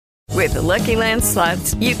With the Lucky Land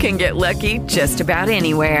Slots, you can get lucky just about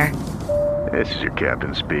anywhere. This is your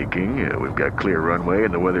captain speaking. We've got clear runway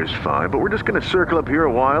and the weather's fine, but we're just going to circle up here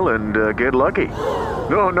a while and get lucky.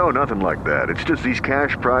 No, nothing like that. It's just these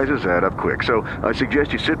cash prizes add up quick. So I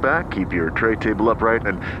suggest you sit back, keep your tray table upright,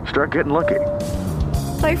 and start getting lucky.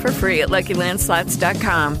 Play for free at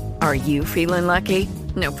LuckyLandSlots.com. Are you feeling lucky?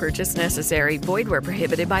 No purchase necessary. Void where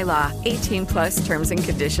prohibited by law. 18 plus terms and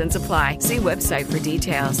conditions apply. See website for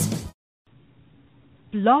details.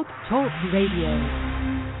 Blog Talk Radio.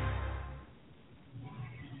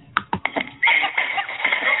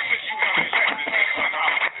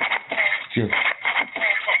 Sure.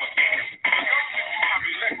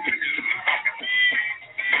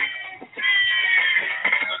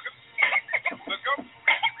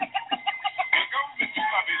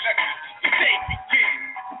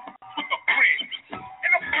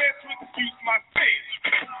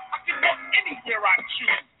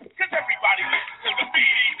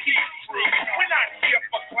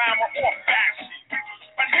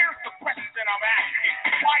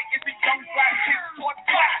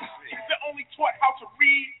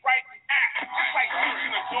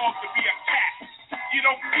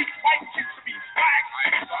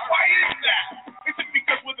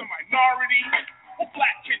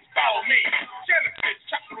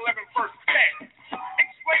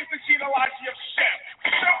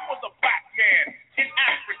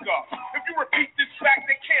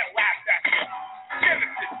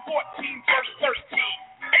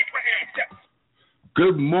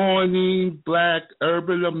 Good morning, Black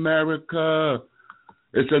Urban America.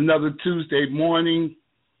 It's another Tuesday morning.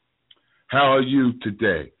 How are you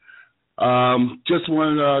today? Just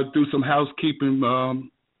want to do some housekeeping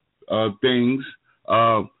things.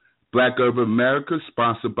 Black Urban America,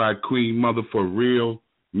 sponsored by Queen Mother for Real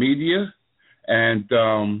Media. And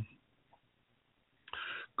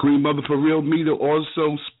Queen Mother for Real Media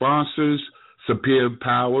also sponsors Superior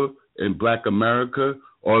Power in Black America,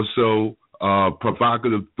 also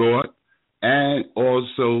Provocative Thought, and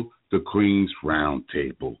also the Queen's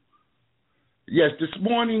Roundtable. Yes, this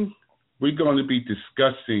morning we're going to be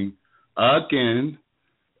discussing, again,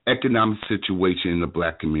 economic situation in the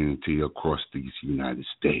Black community across these United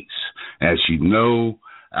States. As you know,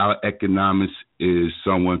 our economics is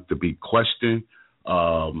somewhat to be questioned.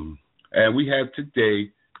 And we have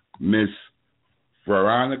today Miss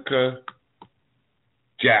Veronica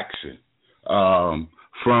Jackson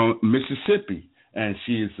from Mississippi, and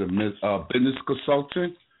she is a business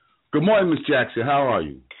consultant. Good morning, Miss Jackson. How are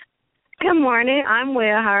you? Good morning. I'm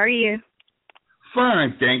well. How are you?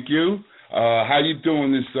 Fine, thank you. How you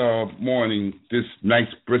doing this morning, this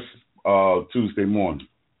nice brisk Tuesday morning?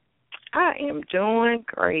 I am doing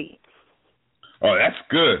great. Oh, that's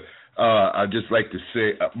good. I'd just like to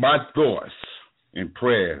say my thoughts and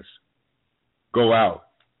prayers go out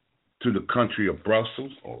to the country of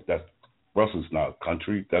Brussels. Oh, that's Brussels, not a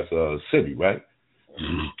country. That's a city, right?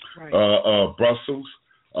 Right. Brussels.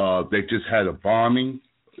 They just had a bombing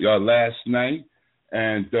last night,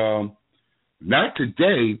 and not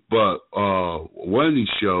today, but one of these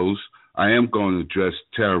shows, I am going to address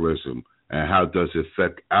terrorism and how does it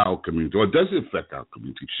affect our community, or does it affect our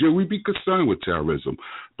community? Should we be concerned with terrorism?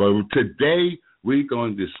 But today, we're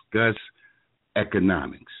going to discuss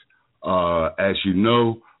economics. As you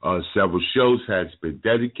know, several shows has been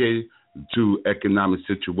dedicated to economic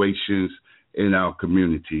situations in our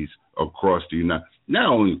communities across the not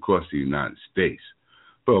only across the United States,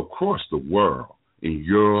 but across the world, in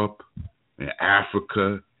Europe, in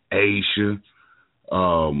Africa, Asia.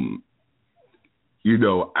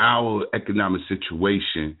 Our economic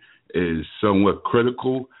situation is somewhat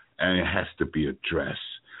critical, and it has to be addressed.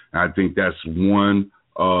 And I think that's one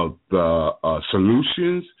of the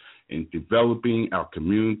solutions in developing our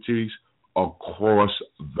communities across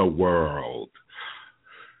the world.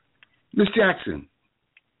 Ms. Jackson.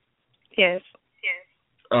 Yes.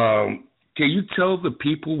 Can you tell the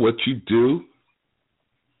people what you do?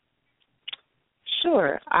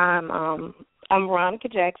 Sure. I'm Veronica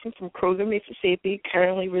Jackson from Kruger, Mississippi,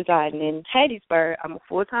 currently residing in Hattiesburg. I'm a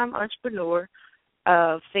full-time entrepreneur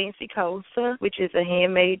of Fancy Cosa, which is a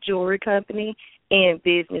handmade jewelry company, and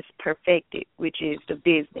Business Perfected, which is the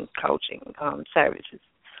business coaching services.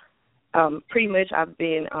 Pretty much I've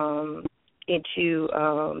been into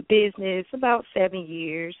business about 7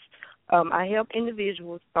 years. I help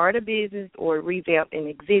individuals start a business or revamp an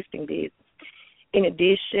existing business. In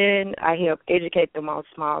addition, I help educate them on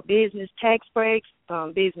small business tax breaks,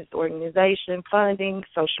 business organization, funding,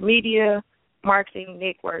 social media, marketing,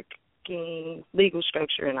 networking, legal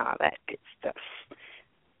structure, and all that good stuff.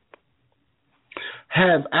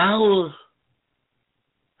 Have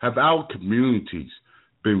have our communities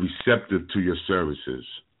been receptive to your services?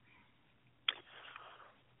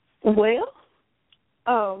 Well,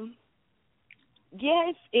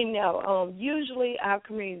 yes and no. Usually our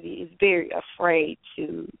community is very afraid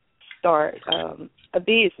to start a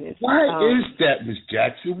business. Why is that, Ms.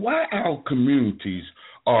 Jackson? Why our communities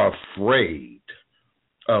are afraid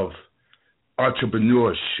of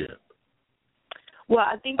entrepreneurship? Well,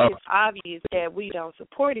 I think it's obvious that we don't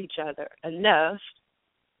support each other enough,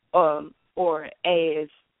 or as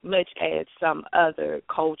much as some other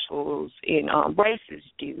cultures and races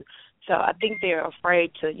do. So I think they're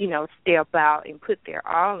afraid to, step out and put their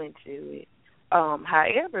all into it.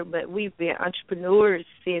 However, but we've been entrepreneurs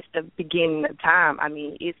since the beginning of time. I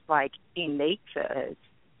mean, it's like innate to us.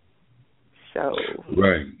 So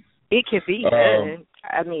right. It can be done.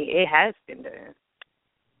 I mean, it has been done.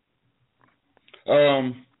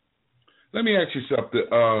 Let me ask you something.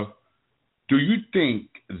 Do you think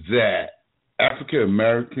that African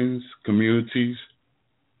Americans communities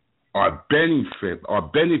are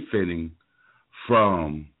benefiting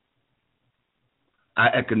from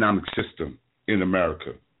our economic system in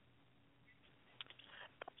America?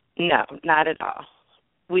 No, not at all.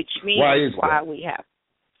 Which means why we have.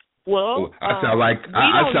 Well, I sound like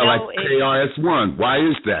KRS-One. Why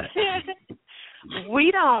is that?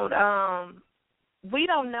 We don't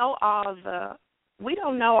know all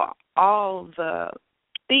the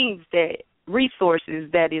things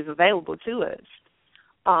resources that is available to us.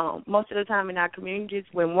 Most of the time in our communities,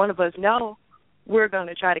 when one of us know, we're going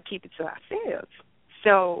to try to keep it to ourselves.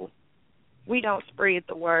 So we don't spread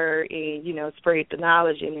the word and, spread the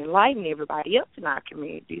knowledge and enlighten everybody else in our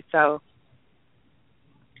community. So,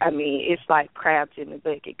 I mean, it's like crabs in the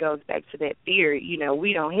bucket. It goes back to that theory.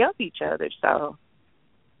 We don't help each other. So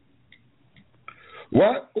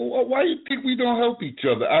why do you think we don't help each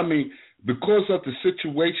other? I mean, because of the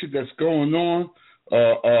situation that's going on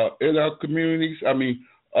in our communities. I mean,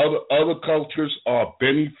 other cultures are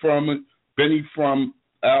benefiting from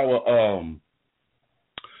our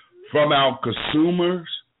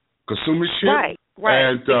consumership. Right.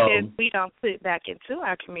 And, because we don't put back into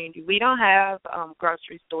our community. We don't have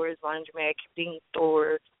grocery stores, laundromat, convenience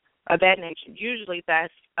stores of that nature. Usually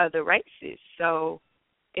that's other races. So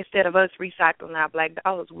instead of us recycling our black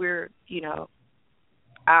dollars,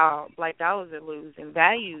 our black dollars are losing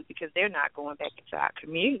value because they're not going back into our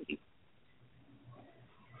community.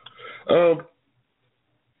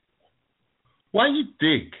 Why do you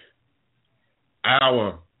think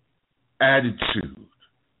our attitude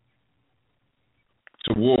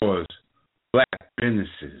towards black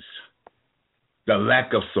businesses, the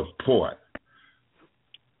lack of support,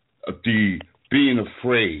 the being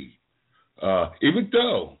afraid, even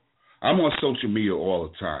though I'm on social media all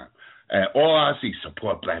the time, and all I see,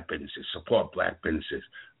 support black businesses,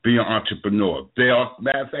 be an entrepreneur.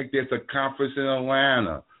 Matter of fact, there's a conference in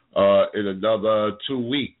Atlanta in another 2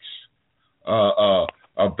 weeks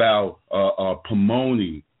about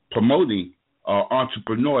promoting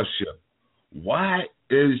entrepreneurship. Why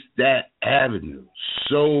is that avenue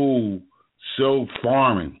so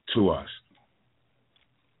foreign to us?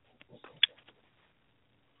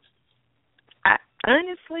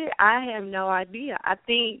 Honestly, I have no idea. I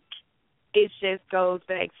think it just goes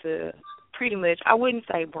back to pretty much, I wouldn't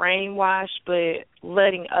say brainwash, but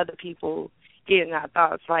letting other people get in our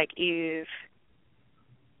thoughts. Like, if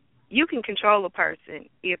you can control a person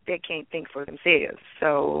if they can't think for themselves.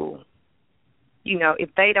 So,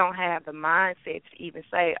 if they don't have the mindset to even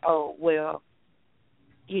say, oh, well,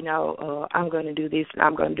 I'm going to do this and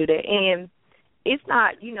I'm going to do that. And it's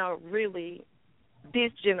not, really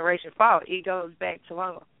this generation's fault. It goes back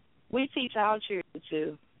to we teach our children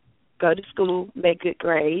to go to school, make good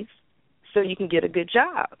grades, so you can get a good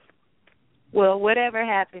job. Well, whatever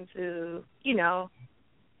happened to,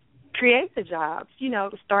 create the jobs,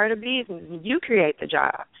 start a business, and you create the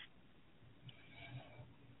jobs.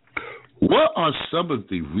 What are some of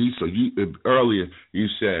the resources? Earlier you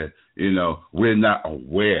said, we're not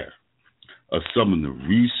aware of some of the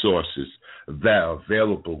resources that are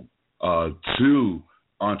available to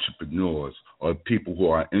entrepreneurs or people who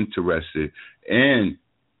are interested in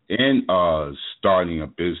starting a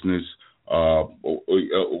business.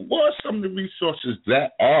 What are some of the resources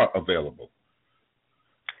that are available?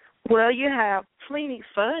 Well, you have plenty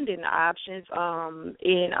funding options,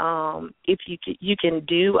 if you can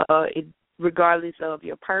do it regardless of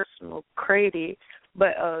your personal credit,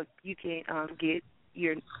 but you can get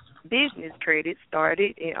your business credit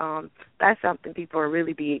started, and that's something people are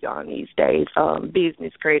really big on these days,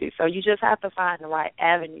 business credit. So you just have to find the right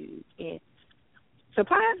avenues. And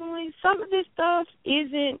surprisingly, some of this stuff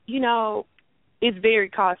isn't, it's very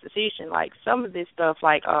cost efficient. Like some of this stuff,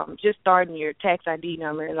 like just starting your tax ID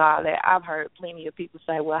number and all that, I've heard plenty of people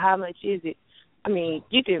say, well, how much is it? I mean,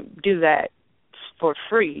 you can do that for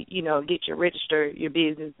free, you know, register your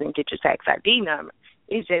business and get your tax ID number.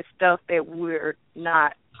 It's just stuff that we're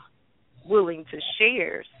not willing to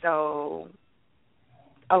share. So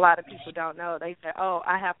a lot of people don't know. They say, oh,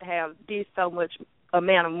 I have to have this so much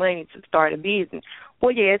amount of money to start a business.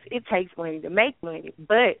 Well, yes, it takes money to make money,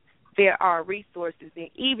 but there are resources, and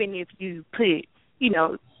even if you put, you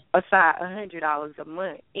know, aside $100 a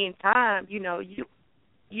month, in time, you know, you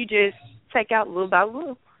just take out little by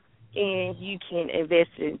little, and you can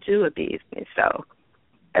invest into a business. So,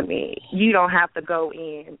 I mean, you don't have to go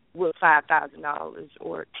in with $5,000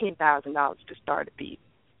 or $10,000 to start a business.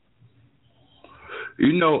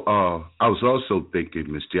 You know, I was also thinking,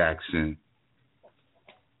 Ms. Jackson,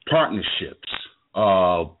 partnerships.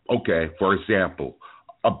 Okay, for example,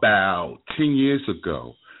 about 10 years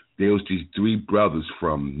ago, there was these three brothers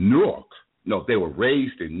from Newark. No, they were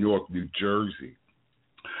raised in Newark, New Jersey.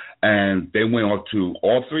 And they went off to,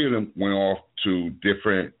 all three of them went off to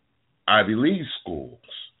different Ivy League schools.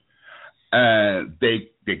 And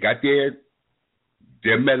they got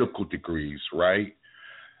their medical degrees, right?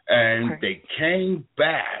 And they came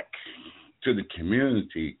back to the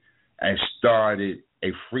community and started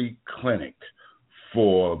a free clinic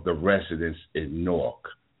for the residents in Newark.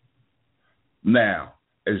 Now,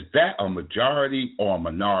 is that a majority or a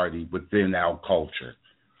minority within our culture?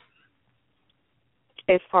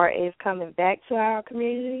 As far as coming back to our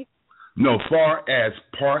community? No, far as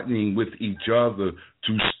partnering with each other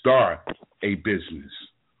to start a business.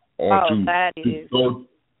 That is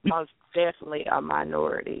most definitely a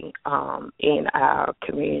minority in our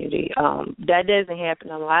community. That doesn't happen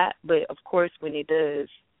a lot, but of course when it does,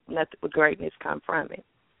 nothing but greatness comes from it.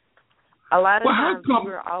 A lot of times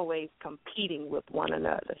we're always competing with one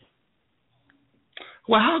another.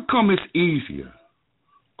 Well, how come it's easier?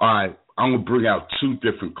 All right, I'm going to bring out two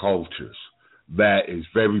different cultures that is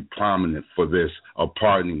very prominent for this, of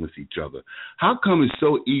partnering with each other. How come it's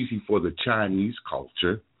so easy for the Chinese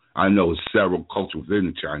culture? I know it's several cultures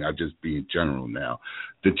within China, I'll just be in general now.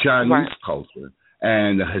 The Chinese culture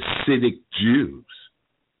and the Hasidic Jews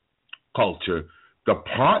culture to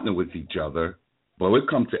partner with each other, but when it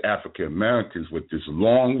comes to African Americans with this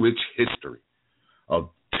long, rich history of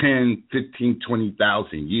 10, 15,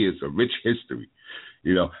 20,000 years of rich history,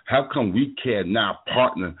 you know, how come we cannot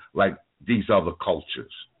partner like these other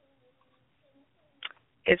cultures?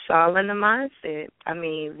 It's all in the mindset. I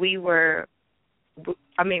mean, we were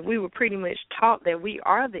pretty much taught that we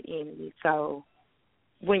are the enemy. So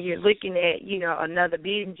when you're looking at, you know, another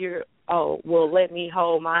business, let me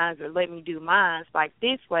hold mine or let me do mine like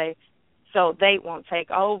this way so they won't take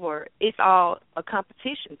over. It's all a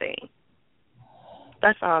competition thing.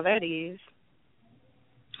 That's all that is.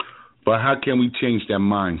 But how can we change that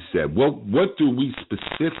mindset? What do we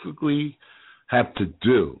specifically have to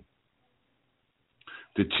do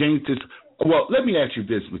to change this? Well, let me ask you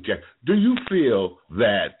this, Ms. Jack. Do you feel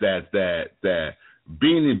that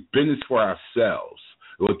being in business for ourselves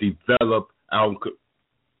will develop our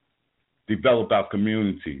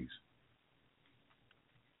communities?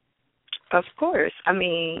 Of course. I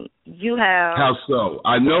mean, you have. How so?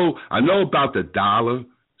 I know about the dollar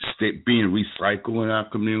being recycled in our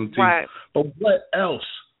community. Right. But what else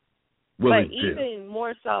will it do? But even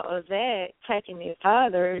more so of that, taking it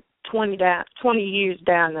further, 20 years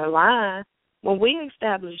down the line, when we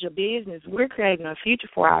establish a business, we're creating a future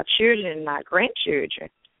for our children and our grandchildren.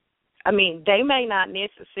 I mean, they may not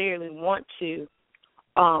necessarily want to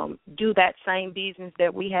do that same business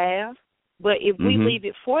that we have, but if we leave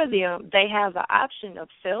it for them, they have the option of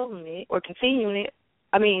selling it or selling it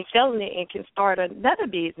and can start another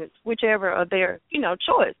business, whichever of their,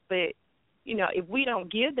 choice. But, if we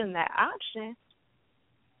don't give them that option,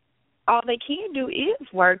 all they can do is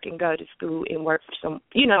work and go to school and work for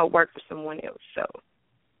someone else. So.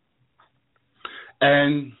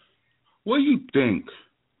 And what do you think?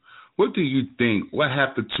 What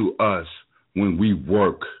happened to us when we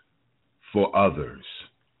work for others?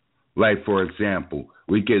 Like, for example,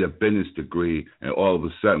 we get a business degree and all of a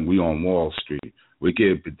sudden we on Wall Street. We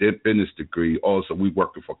get a business degree. Also, we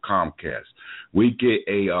working for Comcast. We get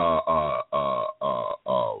a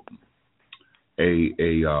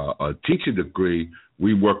teacher degree.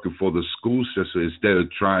 We working for the school system instead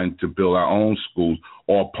of trying to build our own schools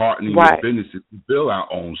or partnering with businesses to build our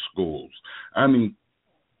own schools. I mean,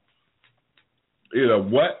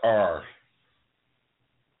 what are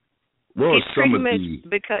some of these?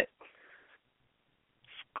 Because,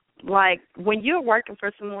 like, when you're working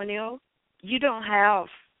for someone else, you don't have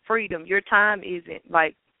freedom. Your time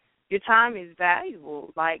your time is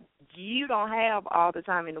valuable. Like, you don't have all the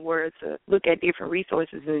time in the world to look at different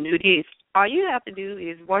resources and do this. All you have to do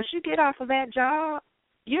is, once you get off of that job,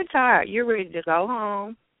 you're tired. You're ready to go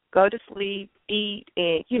home, go to sleep, eat,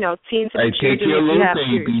 and, tend to the children. Take care of little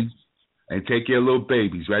babies. And take care of little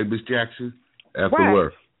babies, right, Miss Jackson? After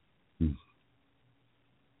work.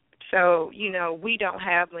 So, we don't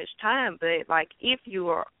have much time, but, like,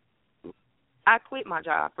 I quit my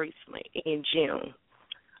job recently in June.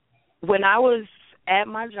 When I was at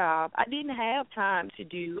my job, I didn't have time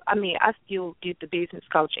to I still did the business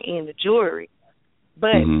coaching and the jewelry.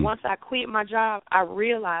 But once I quit my job, I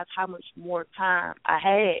realized how much more time I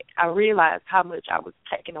had. I realized how much I was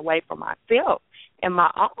taking away from myself and my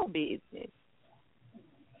own business.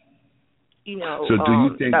 So do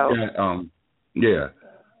you think that,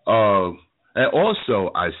 and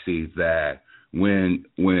also I see that when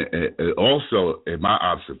also in my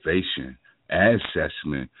observation and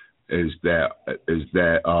assessment is that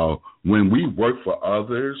when we work for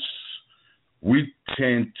others, we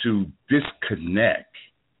tend to disconnect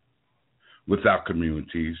with our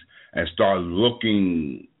communities and start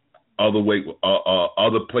looking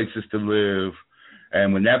other places to live.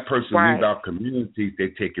 And when that person leaves our communities,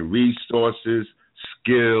 they're taking resources,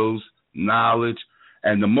 skills, knowledge,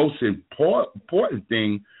 and the most important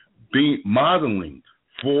thing, being modeling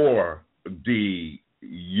for the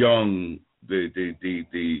young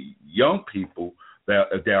people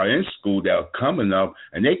that are in school, that are coming up,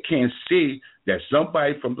 and they can't see that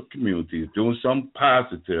somebody from the community is doing something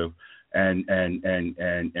positive and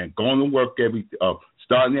going to work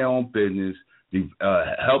starting their own business,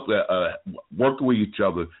 working with each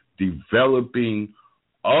other, developing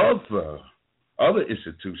other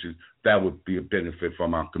institutions that would be a benefit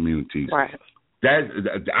from our communities. Right.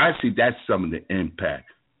 I see that's some of the impact.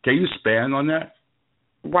 Can you expand on that?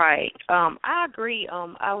 Right. I agree.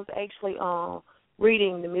 I was actually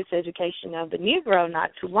reading The Miseducation of the Negro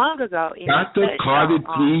not too long ago. Dr. Carter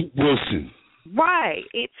G. Wilson. Right.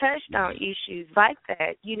 It touched on issues like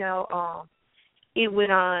that. It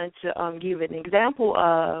went on to give an example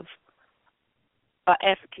of an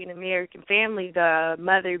African-American family, the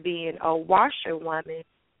mother being a washerwoman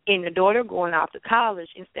and the daughter going off to college.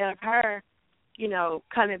 Instead of her,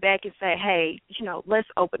 coming back and say, hey, let's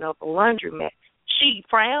open up a laundromat, she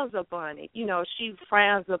frowns upon it. She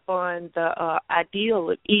frowns upon the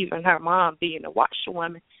ideal of even her mom being a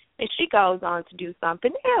washerwoman, and she goes on to do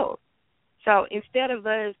something else. So instead of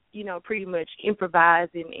us, pretty much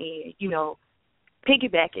improvising and,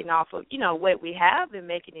 piggybacking off of, what we have and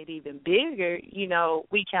making it even bigger,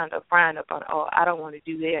 we kind of frown upon, I don't want to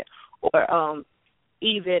do that. Or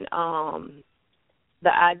even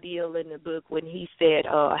the ideal in the book when he said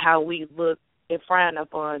how we look and frown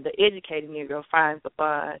upon the educated Negro, frowns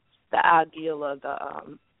upon the ideal of the,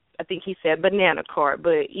 I think he said banana cart,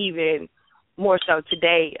 but even more so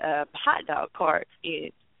today, hot dog carts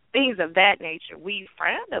and things of that nature we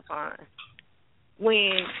frown upon.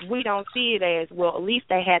 When we don't see it as, well, at least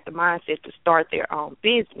they had the mindset to start their own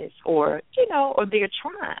business or they're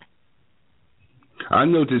trying. I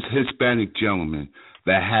know this Hispanic gentleman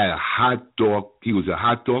that had a hot dog. He was a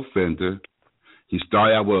hot dog vendor. He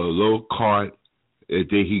started out with a little cart. Then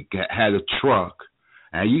he had a truck.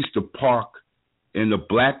 And he used to park in the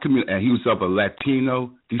black community. And he was of a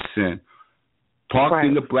Latino descent. Parked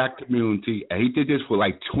in the black community, and he did this for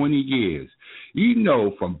like 20 years.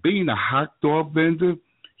 From being a hot dog vendor,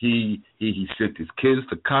 he sent his kids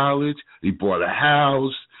to college. He bought a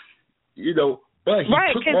house, but he took all that money.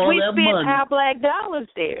 Right, because we spent our black dollars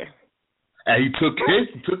there. And he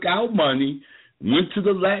took our money, went to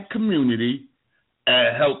the black community,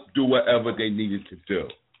 and helped do whatever they needed to do.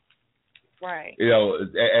 Right.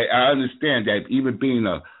 I understand that even being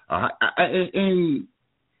and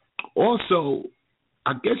also,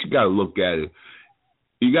 I guess you got to look at it.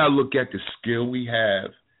 You got to look at the skill we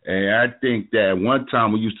have. And I think that at one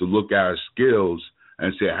time we used to look at our skills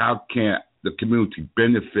and say, how can the community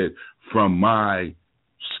benefit from my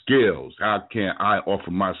skills? How can I offer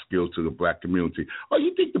my skills to the black community? Oh,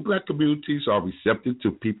 you think the black communities are receptive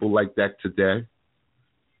to people like that today?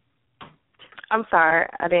 I'm sorry,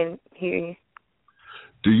 I didn't hear you.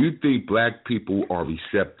 Do you think black people are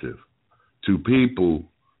receptive to people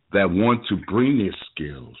that want to bring their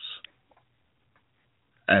skills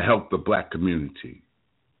and help the black community?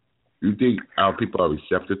 You think our people are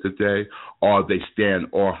receptive today, or they stand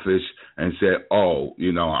offish and say, "Oh, I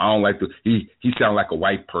don't like he sounds like a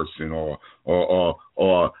white person," or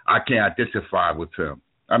I can't identify with him?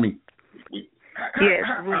 I mean, yes,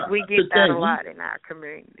 we get that a lot in our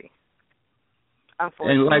community,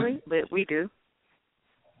 unfortunately, but we do.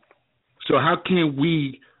 So how can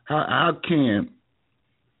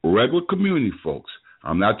regular community folks,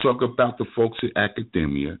 I'm not talking about the folks in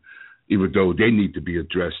academia, even though they need to be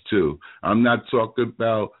addressed too. I'm not talking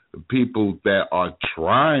about the people that are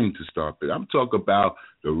trying to start it. I'm talking about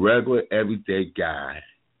the regular everyday guy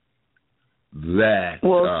that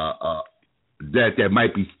that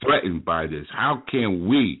might be threatened by this. How can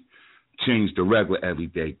we change the regular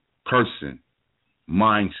everyday person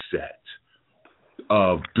mindset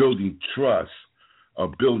of building trust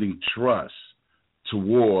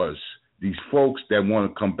towards these folks that want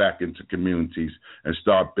to come back into communities and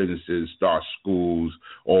start businesses, start schools,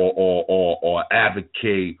 or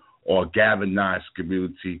advocate or galvanize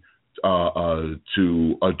community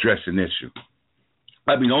to address an issue?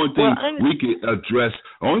 I mean, the only thing we can address,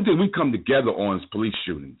 the only thing we come together on is police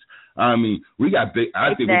shootings. I mean, we got big.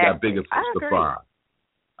 I think we got bigger fish to fry.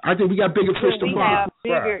 I think we got bigger fish to fry. We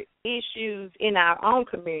have bigger issues in our own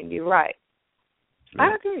community, right? Yeah.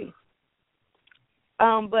 I agree.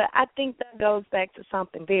 But I think that goes back to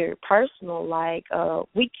something very personal. Like,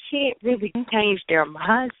 we can't really change their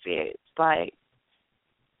mindsets. Like,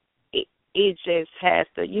 it just has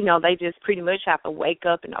to, they just pretty much have to wake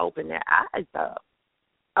up and open their eyes up.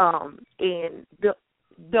 And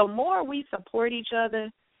the more we support each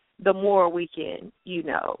other, the more we can,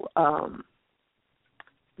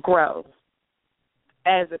 grow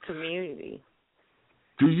as a community.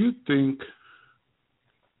 Do you think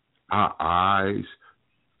our eyes?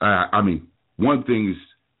 One thing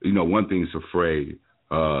is afraid.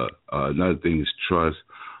 Another thing is trust.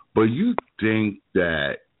 But you think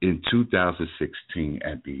that in 2016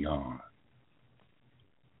 and beyond,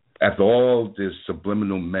 after all this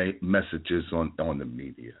subliminal messages on the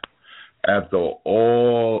media, after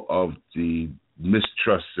all of the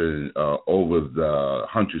mistrust over the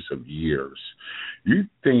hundreds of years, you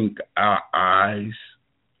think our eyes,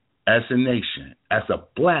 as a nation, as a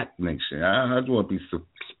black nation, I just want to be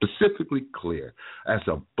specifically clear, as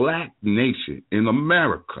a black nation in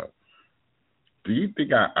America, do you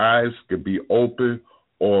think our eyes could be open,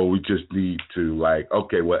 or we just need to,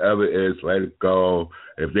 okay, whatever it is, let it go?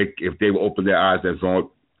 If they open their eyes, it's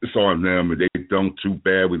on them. If they don't, too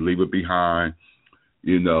bad, we leave it behind.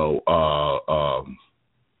 You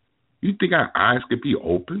think our eyes could be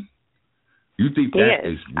open? You think that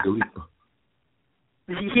is really?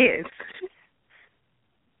 Yes.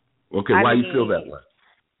 Okay, why do you feel that way?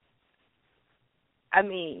 I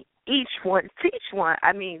mean, each one teach one.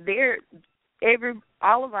 I mean,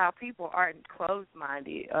 all of our people aren't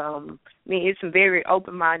closed-minded. It's some very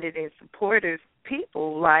open-minded and supportive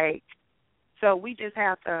people. So we just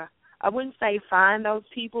have to, I wouldn't say find those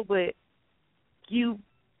people, but you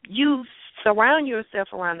surround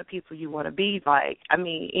yourself around the people you want to be like.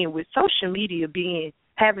 And with social media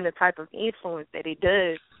having the type of influence that it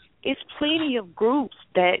does, it's plenty of groups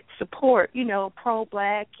that support,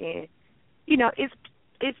 pro-black, and,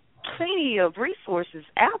 it's plenty of resources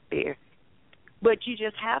out there. But you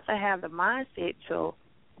just have to have the mindset to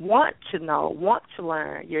want to know, want to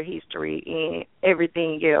learn your history and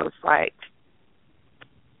everything else.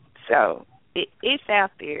 So it's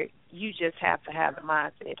out there. You just have to have the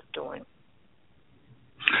mindset of doing it.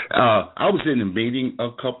 I was in a meeting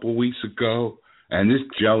a couple of weeks ago, and this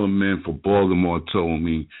gentleman from Baltimore told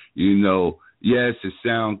me, yes, it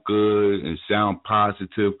sounds good and sound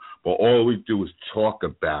positive, but all we do is talk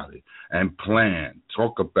about it and plan,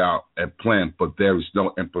 but there is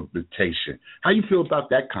no implementation. How you feel about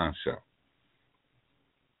that concept?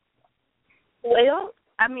 Well,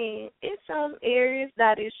 in some areas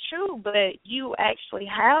that is true, but you actually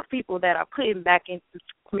have people that are putting back into the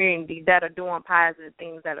community, that are doing positive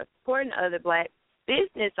things, that are supporting other black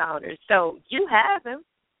business owners. So you have them.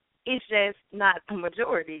 It's just not the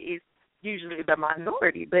majority. It's usually the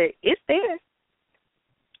minority, but it's there.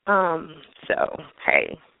 So,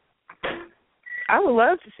 hey, I would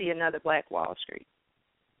love to see another Black Wall Street.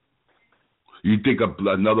 You think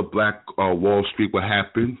another Black Wall Street will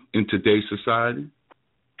happen in today's society?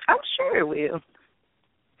 I'm sure it will.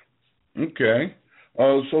 Okay.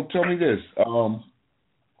 So tell me this.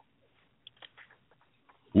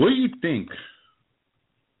 What do you think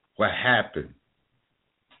will happen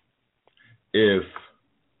if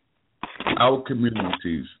our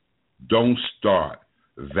communities don't start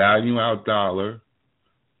valuing our dollar?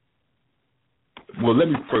 Well, let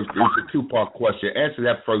me first, it's a two-part question. Answer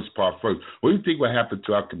that first part first. What do you think will happen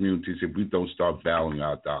to our communities if we don't start valuing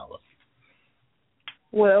our dollar?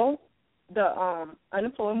 Well, the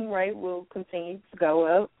unemployment rate will continue to go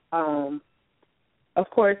up. Of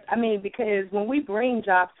course, because when we bring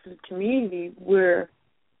jobs to the community, we're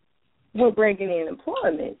bringing in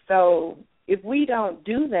employment. So if we don't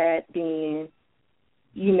do that, then,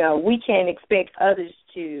 you know, we can't expect others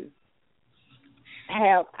to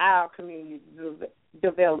have our community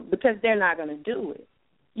develop because they're not going to do it.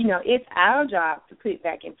 You know, it's our job to put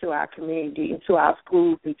back into our community, into our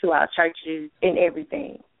schools, into our churches, and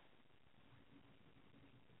everything.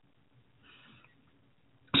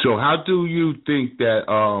 So how do you think that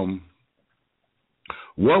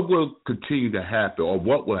what will continue to happen, or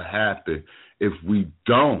what will happen if we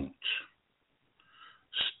don't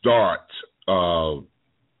start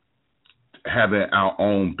having our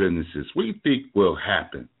own businesses? What do you think will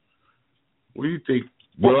happen? What do you think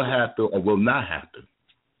will happen or will not happen?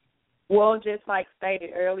 Well, just like stated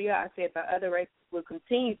earlier, I said the other races will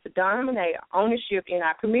continue to dominate ownership in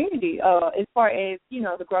our community as far as, you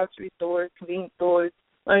know, the grocery stores, convenience stores,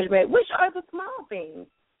 laundromat, which are the small things.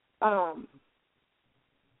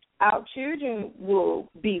 Our children will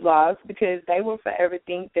be lost because they will forever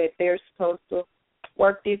think that they're supposed to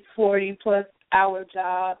work this 40-plus hour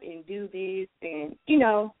job and do this and, you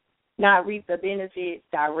know, not reap the benefits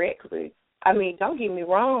directly. I mean, don't get me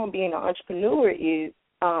wrong, being an entrepreneur is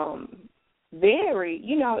very,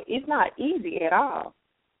 you know, it's not easy at all.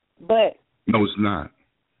 But no, it's not.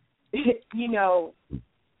 You know,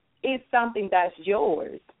 it's something that's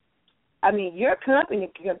yours. I mean, your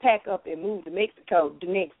company can pack up and move to Mexico the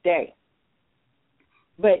next day.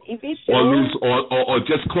 But if it's yours, or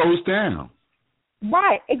just close down.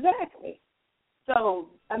 Right, exactly. So,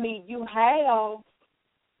 I mean, you have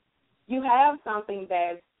something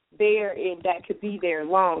that's there and that could be there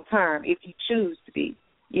long term if you choose to be.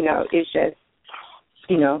 You know, it's just,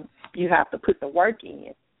 you know, you have to put the work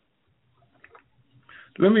in.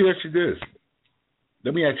 Let me ask you this.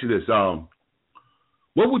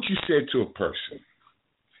 What would you say to a person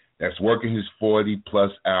that's working his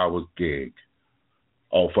 40-plus hours gig?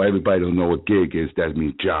 Oh, for everybody who don't know what gig is, that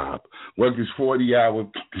means job. Working his 40-hour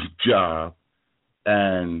job,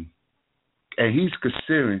 and he's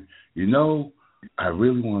considering, you know, I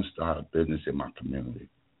really want to start a business in my community.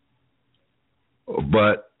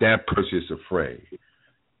 But that person is afraid.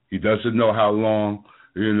 He doesn't know how long,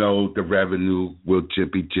 you know, the revenue will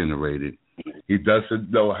be generated. He doesn't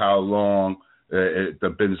know how long the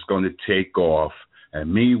business is going to take off.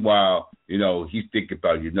 And meanwhile, you know, he's thinking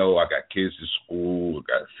about, you know, I got kids in school, I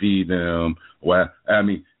got to feed them. Well, I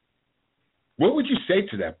mean, what would you say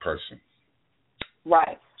to that person?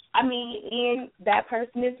 Right. I mean, and that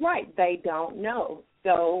person is right. They don't know.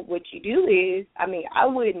 So what you do is, I mean, I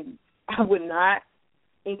would not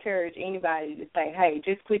encourage anybody to say, hey,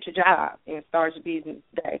 just quit your job and start your business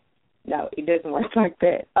today. No, it doesn't work like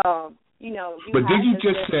that. You know, but then you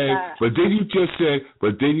just say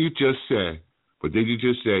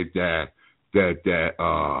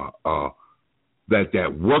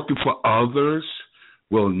that working for others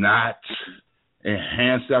will not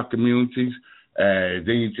enhance our communities. Then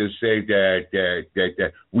you just say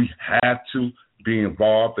that we have to be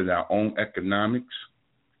involved in our own economics.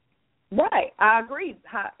 Right, I agree.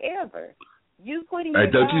 However, you quitting your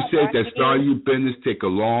job. Don't you say that starting your business take a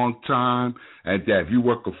long time, and that if you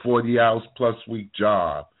work a 40 hours plus week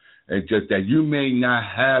job, and just that you may not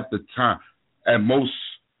have the time, and most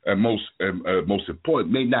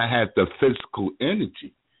important, may not have the physical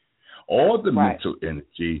energy or the mental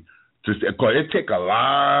energy to. Because it take a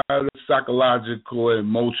lot of psychological and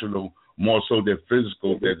emotional, more so than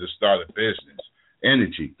physical, than to start a business.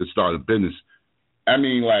 Energy to start a business. I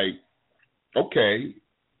mean, like, okay,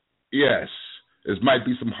 yes, there might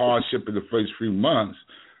be some hardship in the first few months,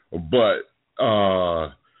 but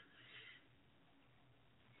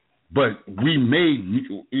we may,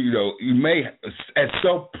 you know, you may at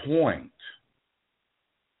some point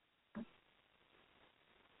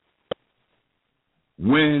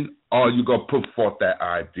when are you gonna put forth that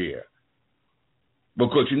idea?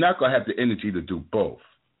 Because you're not gonna have the energy to do both.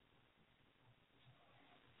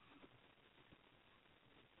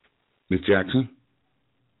 Ms. Jackson?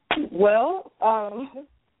 Well,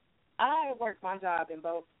 I worked my job in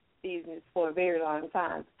both business for a very long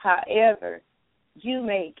time. However, you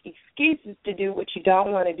make excuses to do what you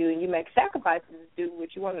don't want to do, and you make sacrifices to do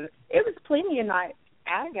what you want to do. It was plenty of nights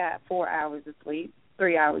I got 4 hours of sleep,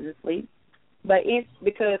 3 hours of sleep, but it's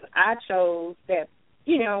because I chose that,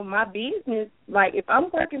 you know, my business, like if I'm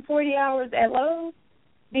working 40 hours at Lowe's,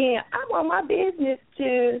 then I want my business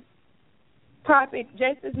to profit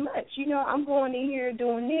just as much. You know, I'm going in here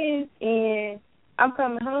doing this, and I'm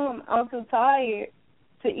coming home, I'm too tired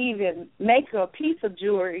to even make a piece of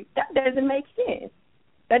jewelry. That doesn't make sense.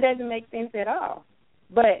 That doesn't make sense at all.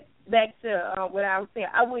 But back to what I was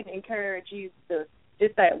saying, I wouldn't encourage you to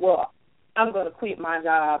just say, well, I'm going to quit my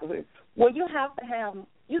job. Well, you have to have,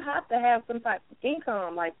 you have to have some type of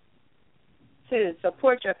income, like, to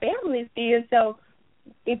support your family still. So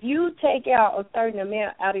if you take out a certain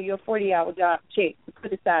amount out of your 40-hour job check to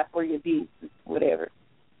put aside for your business, whatever,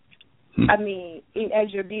 I mean,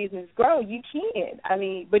 as your business grows, you can. I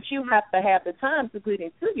mean, but you have to have the time to put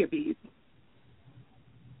into your business.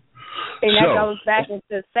 And that goes back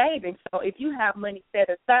into savings. So if you have money set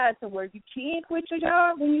aside to where you can quit your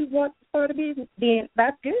job when you want to start a business, then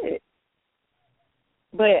that's good.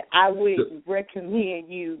 But I wouldn't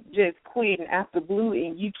recommend you just quitting out the blue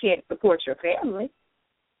and you can't support your family.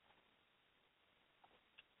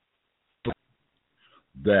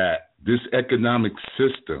 That this economic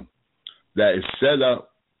system that is set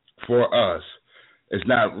up for us is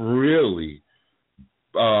not really,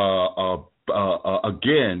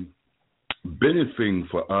 again, benefiting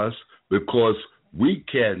for us because we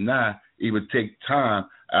cannot even take time.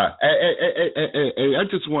 I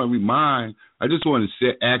just want to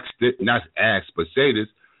say this,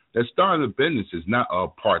 that starting a business is not a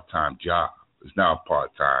part-time job. It's not a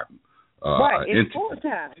part-time. Right, it's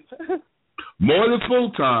full-time. More than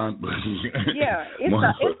full-time. Yeah,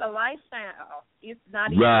 it's a lifestyle. It's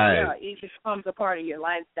not even, right. It becomes a part of your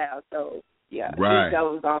lifestyle. So, yeah, right. It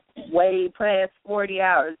goes on way past 40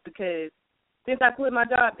 hours because since I quit my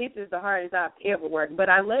job, this is the hardest I've ever worked. But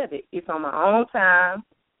I love it. It's on my own time.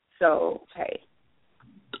 So, hey.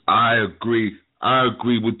 I agree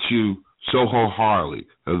with you so wholeheartedly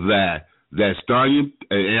that starting,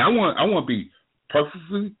 and I want to be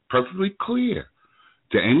perfectly clear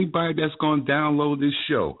to anybody that's going to download this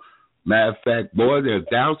show. Matter of fact, boy, there are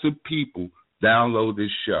 1,000 people download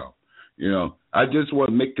this show. You know, I just want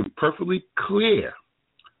to make it perfectly clear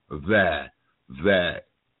that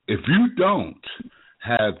if you don't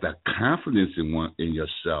have the confidence in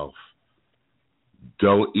yourself,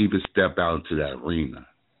 don't even step out into that arena.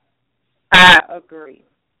 I agree.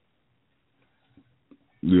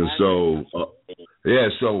 Yeah, so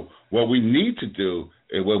what we need to do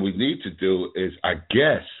is, I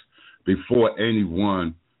guess, before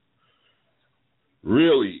anyone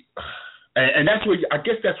really, and that's where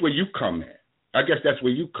that's where you come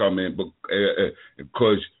in.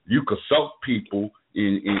 Because you consult people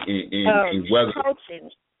in whether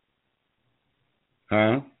coaching.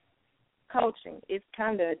 Huh? Coaching. It's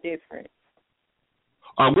kind of different.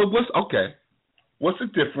 What's the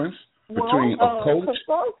difference between a coach?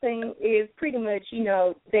 Consulting is pretty much,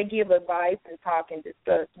 they give advice and talk and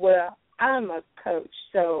discuss. Well, I'm a coach,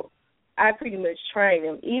 so I pretty much train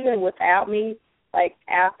them. Even without me, like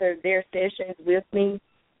after their sessions with me,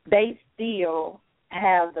 they still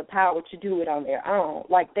have the power to do it on their own.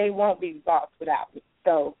 Like they won't be boss without me.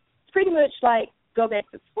 So it's pretty much like go back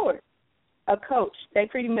to sports. A coach, they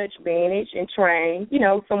pretty much manage and train,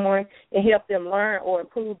 someone and help them learn or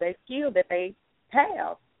improve their skill that they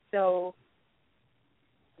have. So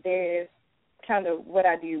there's kind of what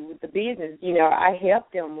I do with the business. I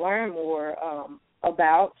help them learn more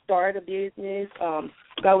about start a business,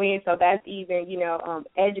 go in. So that's even,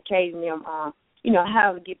 educating them on,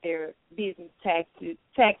 how to get their business tax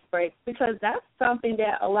breaks, because that's something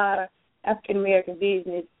that a lot of African American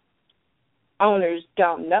business owners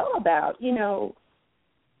don't know about.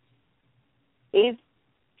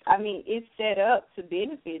 It's set up to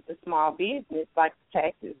benefit the small business, like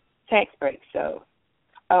the tax break. So,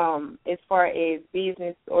 as far as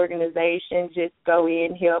business organizations, just go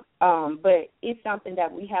in, help. But it's something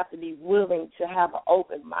that we have to be willing to have an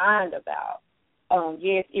open mind about.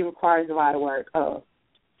 Yes, it requires a lot of work.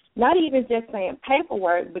 Not even just saying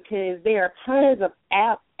paperwork, because there are tons of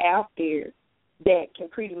apps out there that can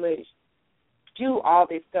pretty much do all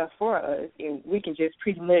this stuff for us, and we can just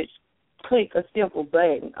pretty much click a simple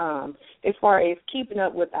button. As far as keeping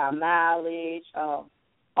up with our mileage, all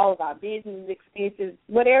of our business expenses,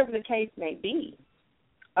 whatever the case may be,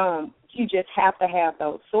 you just have to have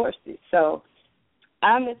those sources. So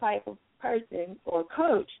I'm the type of person or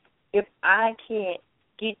coach, if I can't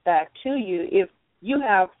get back to you, if you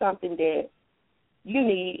have something that you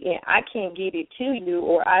need and I can't get it to you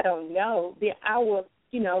or I don't know, then I will,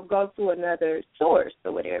 go to another source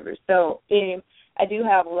or whatever. So, and I do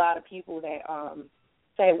have a lot of people that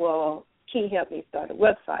say, well, can you help me start a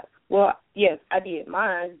website? Well, yes, I did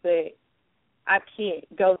mine, but I can't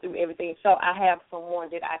go through everything. So I have someone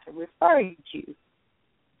that I can refer you to.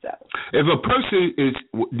 So, if a person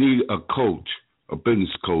need a coach, a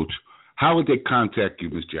business coach, how would they contact you,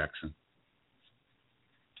 Ms. Jackson?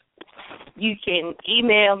 You can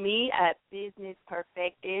email me at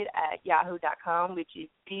businessperfected@yahoo.com, which is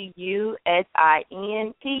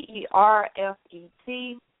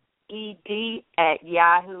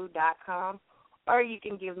BUSINPERFECTED@yahoo.com. or you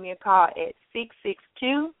can give me a call at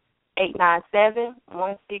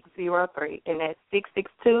 662-897-1603, and that's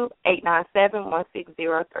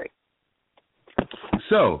 662-897-1603.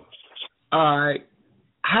 So,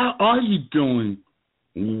 how are you doing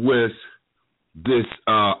with this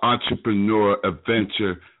entrepreneur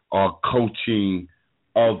adventure or coaching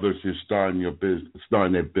others and starting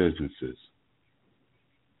their businesses?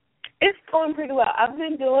 It's going pretty well. I've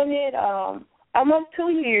been doing it almost 2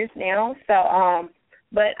 years now. So,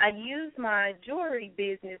 but I use my jewelry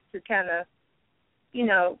business to kind of,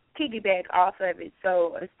 piggyback off of it.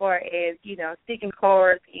 So as far as, sticking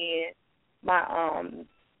cards in my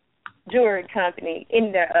jewelry company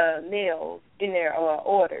in their nails, in their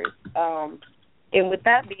orders. And with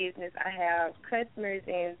that business, I have customers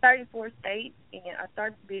in 34 states, and I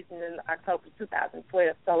started the business in October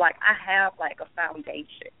 2012. So, I have, a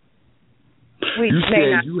foundation. You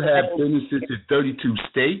said you have businesses in 32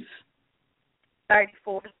 states?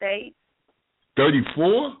 34 states.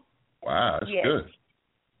 34? Wow, that's good.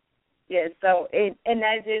 Yeah, so, and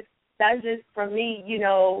that's just for me,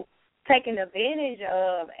 taking advantage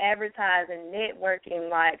of advertising,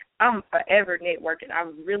 networking. I'm forever networking.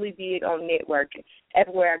 I'm really big on networking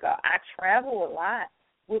everywhere I go. I travel a lot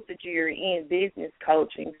with the jewelry and business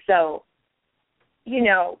coaching. So,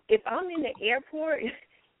 if I'm in the airport,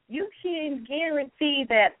 you can guarantee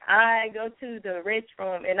that I go to the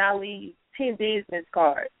restroom and I leave 10 business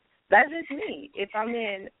cards. That's just me. If I'm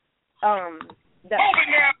in not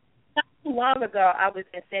too long ago, I was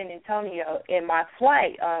in San Antonio, and my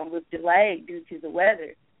flight was delayed due to the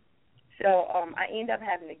weather. So I ended up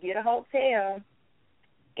having to get a hotel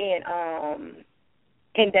in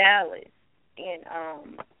Dallas. And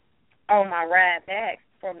on my ride back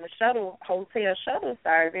from the hotel shuttle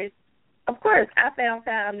service, of course, I found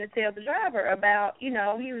time to tell the driver about, he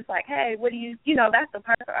was like, hey, what do you, that's the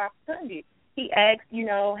perfect opportunity. He asked,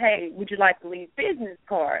 hey, would you like to leave business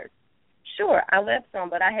cards? Sure, I left some,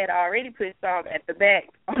 but I had already put some at the back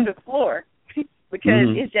on the floor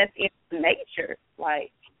because it's just in nature.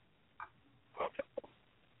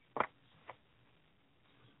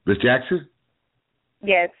 Ms. Jackson?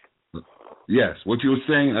 Yes. Yes. What you were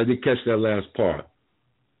saying, I didn't catch that last part.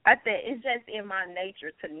 I said it's just in my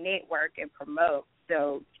nature to network and promote.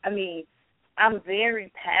 So, I'm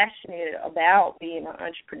very passionate about being an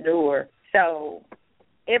entrepreneur. So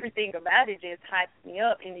everything about it just hypes me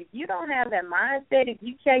up. And if you don't have that mindset, if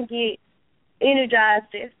you can't get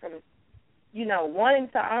energized just from, wanting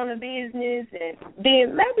to own a business, and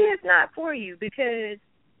then maybe it's not for you, because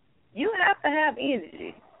you have to have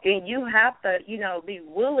energy and you have to, be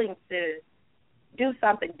willing to do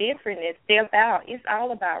something different and step out. It's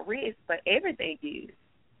all about risk, but everything is.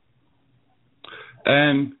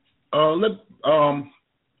 And I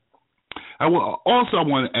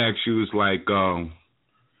want to ask you is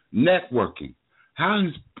networking. How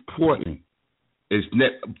important is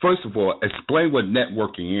first of all, explain what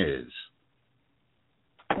networking is.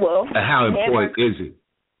 Well, and how important is it?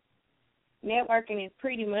 Networking is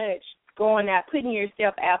pretty much going out, putting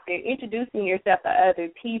yourself out there, introducing yourself to other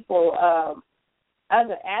people,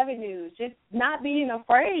 other avenues, just not being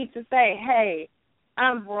afraid to say, hey,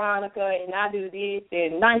 I'm Veronica and I do this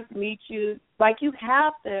and nice to meet you. You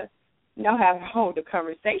have to know how to hold a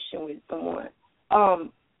conversation with someone.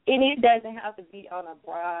 And it doesn't have to be on a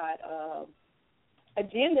broad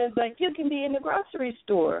agenda, but you can be in the grocery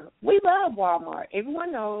store. We love Walmart.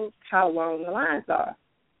 Everyone knows how long the lines are.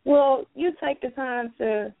 Well, you take the time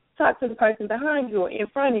to talk to the person behind you or in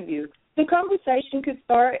front of you. The conversation could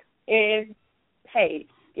start as, hey,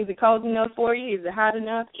 is it cold enough for you? Is it hot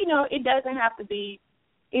enough? It doesn't have to be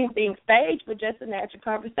anything staged, but just a natural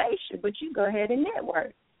conversation. But you go ahead and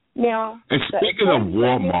network. Now, and speaking of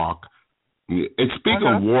Walmart, I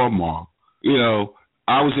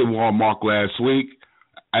was in Walmart last week,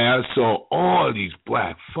 and I saw all these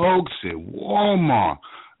black folks in Walmart.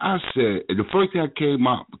 I said, the first thing that came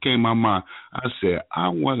my mind, I said, I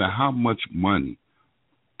wonder how much money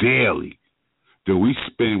daily do we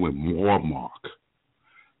spend with Walmart?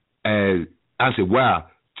 And I said, wow,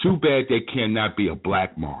 too bad they cannot be a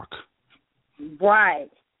black mark. Right.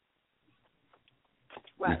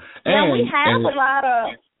 Now we have a lot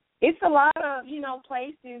of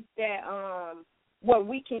places that where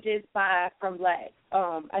we can just buy from black.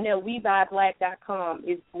 I know WeBuyBlack.com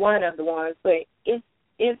is one of the ones, but it's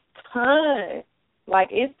ton.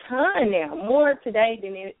 It's ton now. More today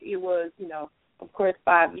than it was, of course,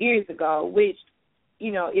 5 years ago, which,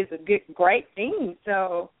 is a great thing.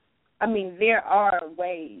 So, there are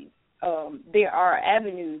ways, there are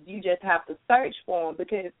avenues. You just have to search for them,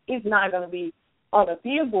 because it's not going to be on a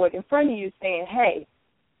billboard in front of you saying, hey,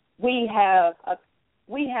 we have a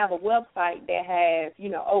website that has,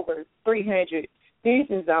 over 300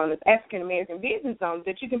 business owners, African American business owners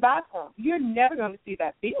that you can buy from. You're never going to see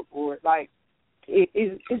that billboard. Like,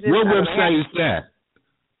 it's just what website is that?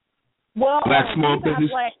 Well, Black Small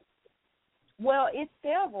Business. Well, it's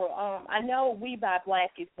several. I know We Buy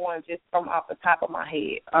Black is one just from off the top of my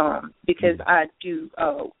head because I do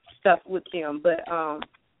stuff with them. But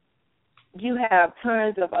you have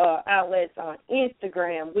tons of outlets on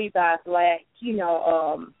Instagram, We Buy Black.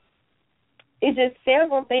 It's just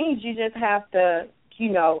several things. You just have to,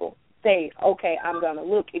 say, okay, I'm going to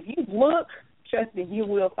look. If you look, trust me, you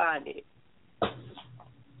will find it.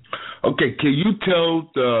 Okay, can you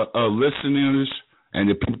tell the listeners and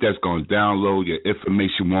the people that's going to download your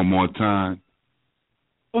information one more time?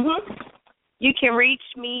 Mm-hmm. You can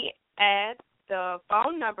reach me at the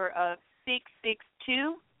phone number of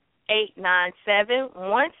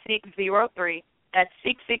 662-897-1603. That's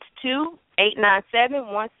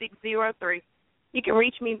 662-897-1603. You can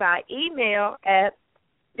reach me by email at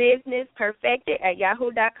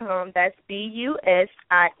businessperfected@yahoo.com. That's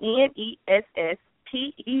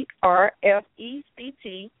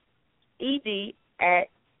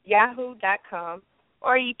businessperfected@yahoo.com.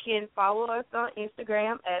 Or you can follow us on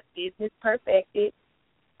Instagram at businessperfected.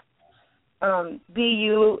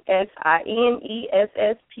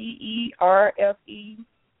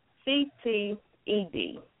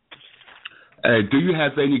 BUSINESSPERFECTED. Do you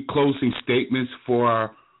have any closing statements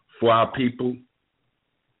for our people?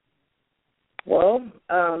 Well,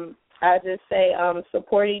 I just say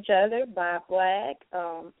support each other, buy black,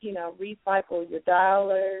 recycle your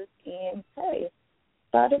dollars, and, hey,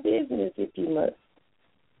 start a business if you must.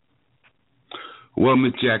 Well,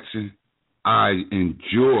 Ms. Jackson, I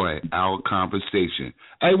enjoy our conversation.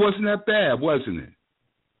 Hey, wasn't that bad, wasn't it?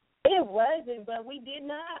 It wasn't, but we did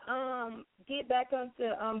not get back onto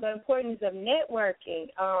the importance of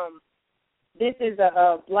networking. This is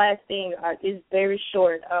a last thing. It's very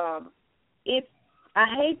short. I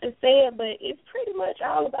hate to say it, but it's pretty much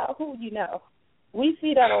all about who you know. We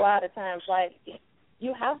see that a lot of times. Like,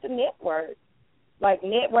 you have to network. Like,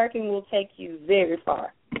 networking will take you very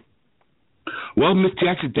far. Well, Ms.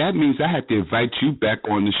 Jackson, that means I have to invite you back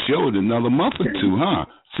on the show in another month or two, huh?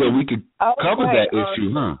 So we could cover that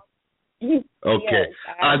issue, huh? Okay.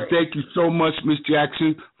 Yes, thank you so much, Ms.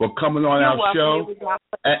 Jackson, for coming on our show.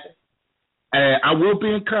 And I will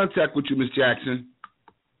be in contact with you, Ms. Jackson.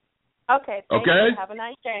 Okay. Thank you. Have a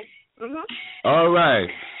nice day. Mm-hmm. All right.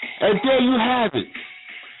 And there you have it.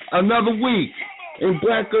 Another week in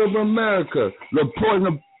Black Urban America,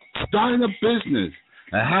 reporting starting a business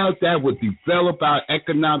and how that would develop our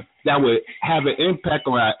economic, that would have an impact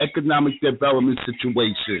on our economic development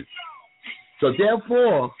situation. So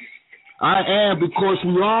therefore, I am because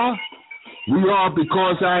we are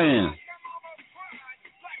because I am.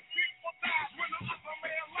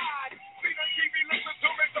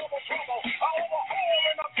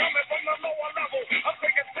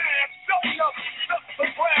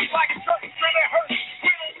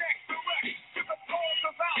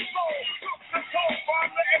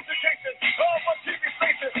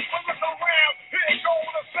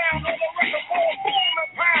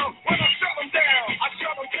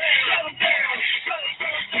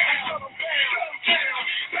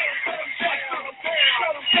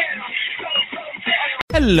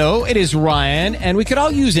 Hello, it is Ryan, and we could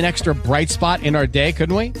all use an extra bright spot in our day,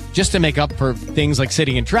 couldn't we? Just to make up for things like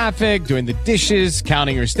sitting in traffic, doing the dishes,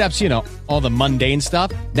 counting your steps, all the mundane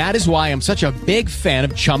stuff. That is why I'm such a big fan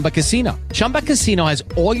of Chumba Casino. Chumba Casino has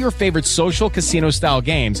all your favorite social casino-style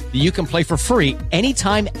games that you can play for free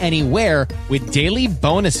anytime, anywhere with daily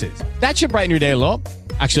bonuses. That should brighten your day a little.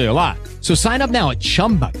 Actually, a lot. So sign up now at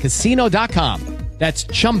ChumbaCasino.com. That's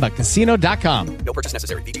ChumbaCasino.com. No purchase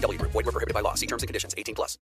necessary. VGW Group. Void where prohibited by law. See terms and conditions. 18+.